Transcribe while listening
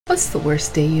What's the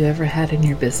worst day you ever had in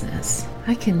your business?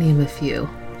 I can name a few.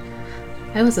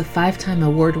 I was a 5-time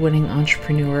award-winning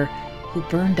entrepreneur who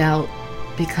burned out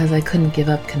because I couldn't give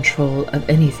up control of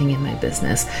anything in my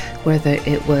business, whether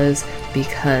it was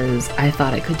because I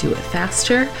thought I could do it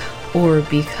faster or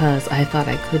because I thought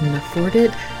I couldn't afford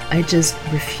it. I just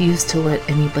refused to let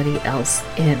anybody else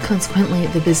in. Consequently,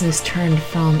 the business turned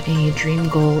from a dream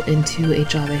goal into a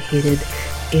job I hated,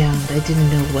 and I didn't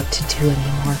know what to do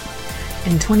anymore.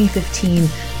 In 2015,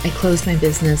 I closed my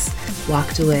business,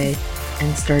 walked away,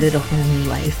 and started a whole new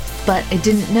life. But I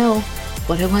didn't know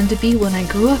what I wanted to be when I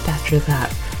grew up after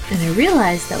that. And I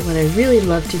realized that what I really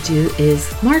love to do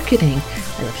is marketing.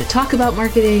 I love to talk about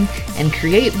marketing and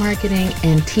create marketing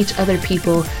and teach other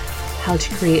people how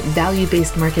to create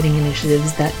value-based marketing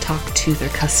initiatives that talk to their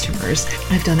customers.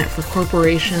 I've done it for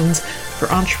corporations,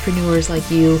 for entrepreneurs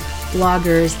like you,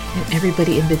 bloggers, and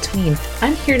everybody in between.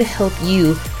 I'm here to help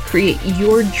you create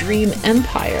your dream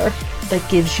empire that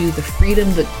gives you the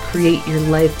freedom to create your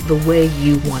life the way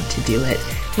you want to do it.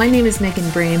 My name is Megan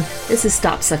Brame. This is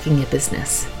Stop Sucking at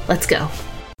Business. Let's go.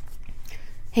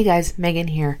 Hey guys, Megan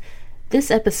here.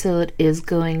 This episode is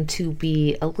going to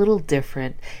be a little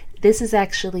different. This is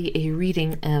actually a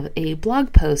reading of a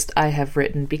blog post I have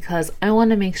written because I want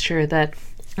to make sure that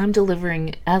I'm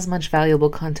delivering as much valuable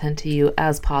content to you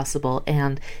as possible.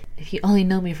 And if you only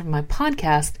know me from my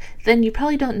podcast, then you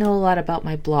probably don't know a lot about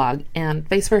my blog and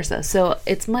vice versa. So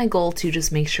it's my goal to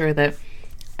just make sure that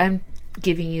I'm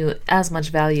giving you as much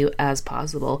value as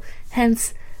possible.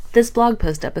 Hence this blog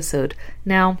post episode.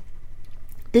 Now,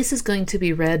 this is going to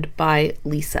be read by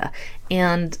Lisa.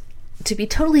 And to be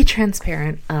totally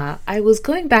transparent, I was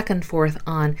going back and forth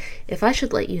on if I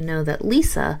should let you know that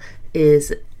Lisa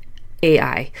is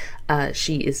AI.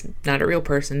 She is not a real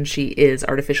person. She is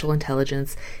artificial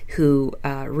intelligence who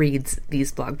reads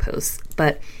these blog posts.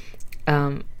 But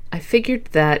I figured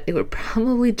that it would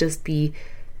probably just be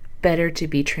better to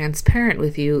be transparent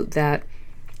with you that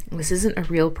this isn't a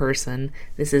real person.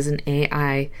 This is an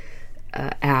AI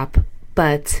app,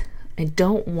 but I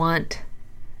don't want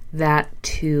that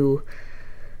to,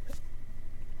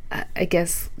 I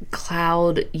guess,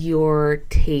 cloud your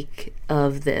take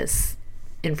of this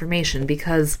information,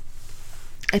 because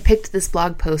I picked this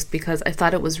blog post because I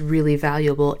thought it was really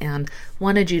valuable and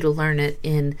wanted you to learn it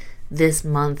in this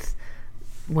month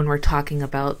when we're talking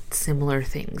about similar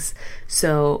things.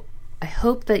 So I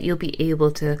hope that you'll be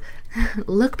able to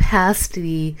look past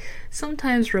the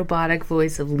sometimes robotic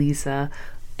voice of Lisa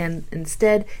and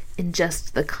instead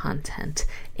ingest the content.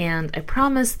 And I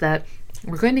promise that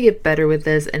we're going to get better with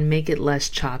this and make it less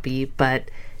choppy, but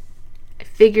I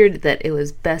figured that it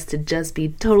was best to just be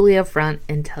totally upfront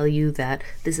and tell you that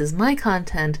this is my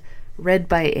content read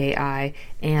by AI,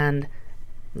 and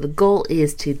the goal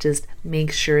is to just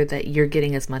make sure that you're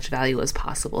getting as much value as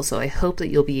possible. So I hope that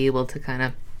you'll be able to kind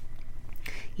of,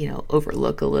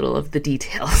 overlook a little of the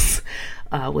details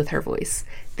with her voice.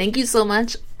 Thank you so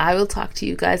much. I will talk to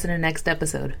you guys in our next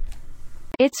episode.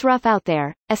 It's rough out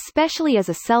there, especially as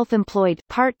a self-employed,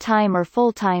 part-time or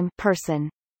full-time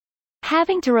person.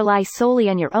 Having to rely solely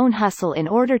on your own hustle in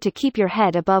order to keep your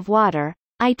head above water,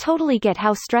 I totally get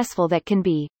how stressful that can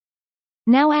be.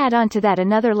 Now add on to that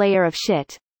another layer of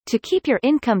shit. To keep your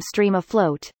income stream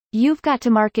afloat, you've got to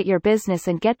market your business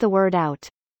and get the word out.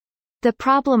 The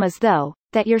problem is, though,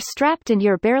 that you're strapped and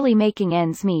you're barely making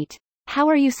ends meet. How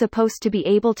are you supposed to be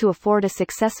able to afford a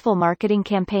successful marketing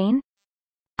campaign?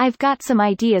 I've got some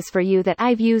ideas for you that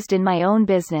I've used in my own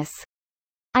business.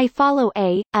 I follow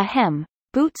a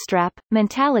bootstrap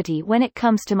mentality when it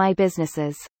comes to my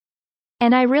businesses.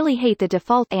 And I really hate the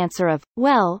default answer of,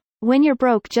 well, when you're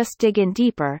broke just dig in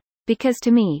deeper, because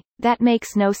to me, that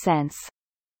makes no sense.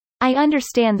 I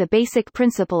understand the basic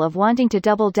principle of wanting to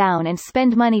double down and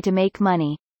spend money to make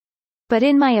money. But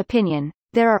in my opinion,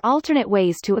 there are alternate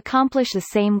ways to accomplish the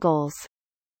same goals.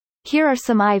 Here are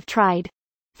some I've tried.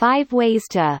 5 ways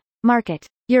to market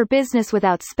your business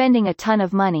without spending a ton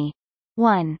of money.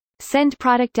 1. Send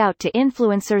product out to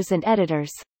influencers and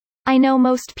editors. I know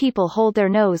most people hold their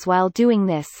nose while doing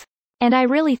this. And I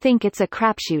really think it's a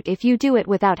crapshoot if you do it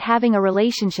without having a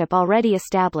relationship already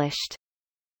established.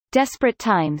 Desperate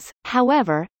times,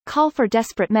 however, call for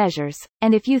desperate measures,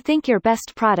 and if you think your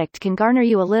best product can garner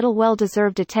you a little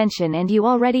well-deserved attention and you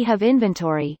already have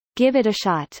inventory, give it a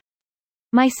shot.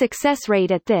 My success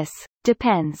rate at this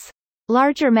depends.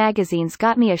 Larger magazines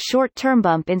got me a short-term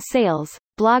bump in sales,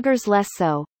 bloggers less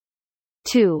so.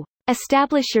 2.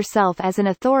 Establish yourself as an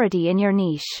authority in your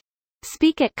niche.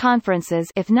 Speak at conferences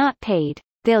if not paid.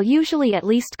 They'll usually at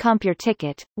least comp your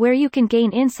ticket, where you can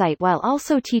gain insight while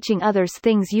also teaching others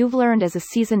things you've learned as a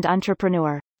seasoned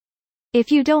entrepreneur. If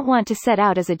you don't want to set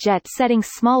out as a jet-setting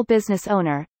small business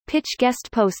owner, pitch guest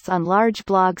posts on large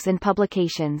blogs and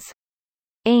publications.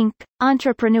 Inc.,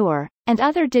 Entrepreneur, and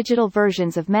other digital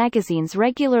versions of magazines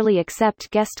regularly accept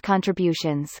guest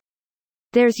contributions.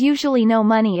 There's usually no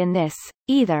money in this,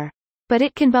 either. But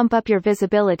it can bump up your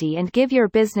visibility and give your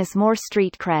business more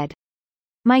street cred.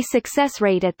 My success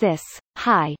rate at this,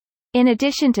 high. In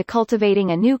addition to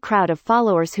cultivating a new crowd of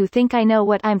followers who think I know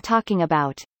what I'm talking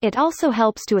about, it also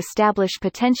helps to establish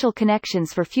potential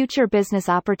connections for future business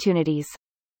opportunities.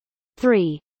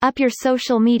 3. Up your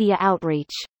social media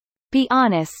outreach. Be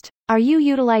honest, are you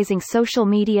utilizing social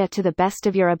media to the best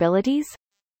of your abilities?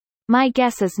 My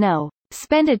guess is no.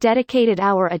 Spend a dedicated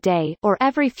hour a day, or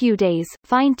every few days,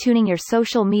 fine-tuning your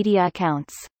social media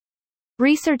accounts.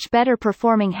 Research better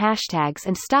performing hashtags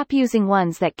and stop using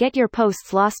ones that get your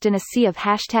posts lost in a sea of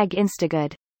hashtag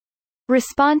Instagood.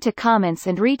 Respond to comments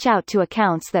and reach out to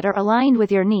accounts that are aligned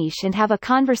with your niche and have a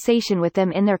conversation with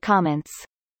them in their comments.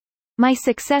 My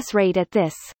success rate at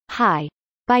this, high.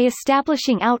 By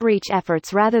establishing outreach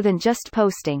efforts rather than just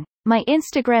posting, my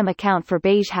Instagram account for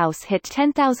Beige House hit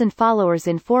 10,000 followers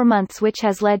in 4 months, which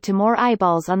has led to more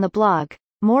eyeballs on the blog,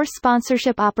 more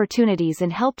sponsorship opportunities,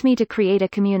 and helped me to create a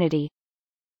community.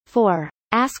 4.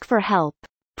 Ask for help.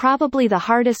 Probably the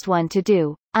hardest one to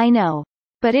do, I know.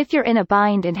 But if you're in a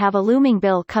bind and have a looming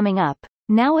bill coming up,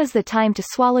 now is the time to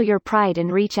swallow your pride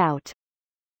and reach out.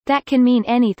 That can mean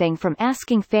anything from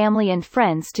asking family and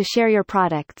friends to share your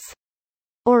products,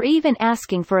 or even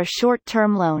asking for a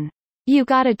short-term loan. You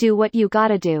gotta do what you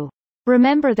gotta do.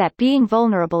 Remember that being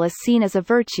vulnerable is seen as a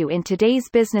virtue in today's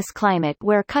business climate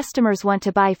where customers want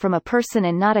to buy from a person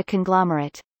and not a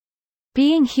conglomerate.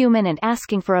 Being human and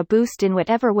asking for a boost in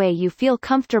whatever way you feel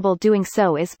comfortable doing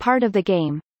so is part of the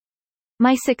game.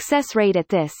 My success rate at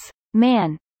this,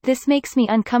 man, this makes me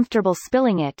uncomfortable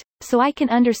spilling it, so I can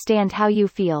understand how you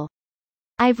feel.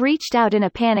 I've reached out in a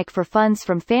panic for funds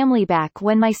from family back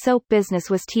when my soap business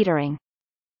was teetering.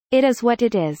 It is what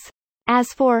it is.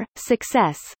 As for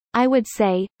success, I would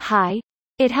say, high.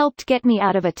 It helped get me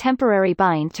out of a temporary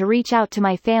bind to reach out to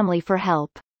my family for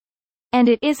help. And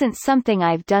it isn't something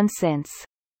I've done since.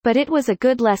 But it was a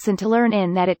good lesson to learn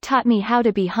in that it taught me how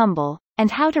to be humble, and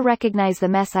how to recognize the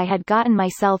mess I had gotten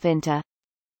myself into.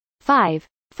 5.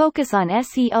 Focus on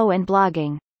SEO and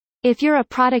blogging. If you're a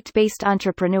product-based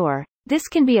entrepreneur, this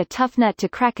can be a tough nut to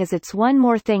crack as it's one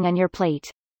more thing on your plate.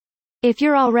 If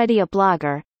you're already a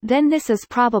blogger, then this is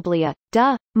probably a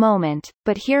duh moment,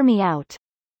 but hear me out.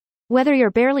 Whether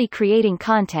you're barely creating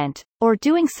content, or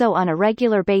doing so on a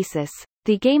regular basis,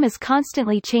 the game is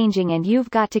constantly changing and you've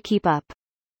got to keep up.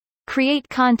 Create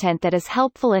content that is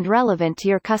helpful and relevant to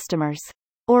your customers.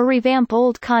 Or revamp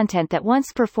old content that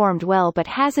once performed well but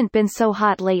hasn't been so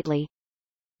hot lately.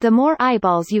 The more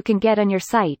eyeballs you can get on your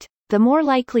site, the more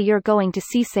likely you're going to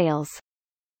see sales.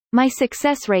 My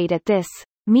success rate at this,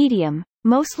 medium,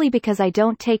 mostly because I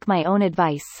don't take my own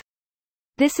advice.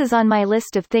 This is on my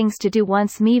list of things to do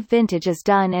once Meave Vintage is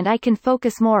done and I can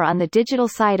focus more on the digital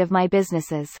side of my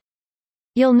businesses.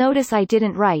 You'll notice I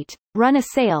didn't run a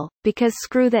sale, because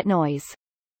screw that noise.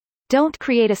 Don't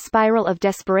create a spiral of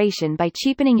desperation by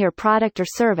cheapening your product or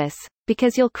service,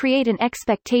 because you'll create an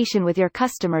expectation with your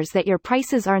customers that your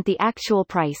prices aren't the actual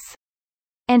price.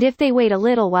 And if they wait a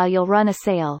little while, you'll run a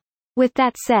sale. With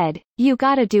that said, you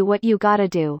gotta do what you gotta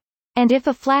do. And if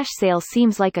a flash sale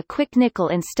seems like a quick nickel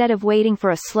instead of waiting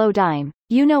for a slow dime,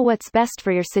 you know what's best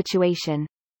for your situation.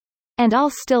 And I'll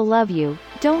still love you,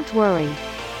 don't worry.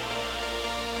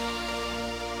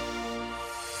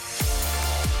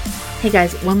 Hey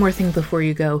guys, one more thing before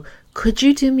you go. Could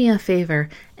you do me a favor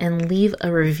and leave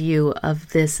a review of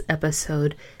this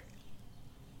episode?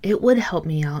 It would help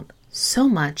me out so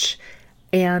much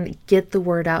and get the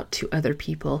word out to other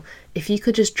people. If you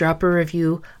could just drop a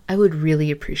review, I would really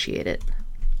appreciate it.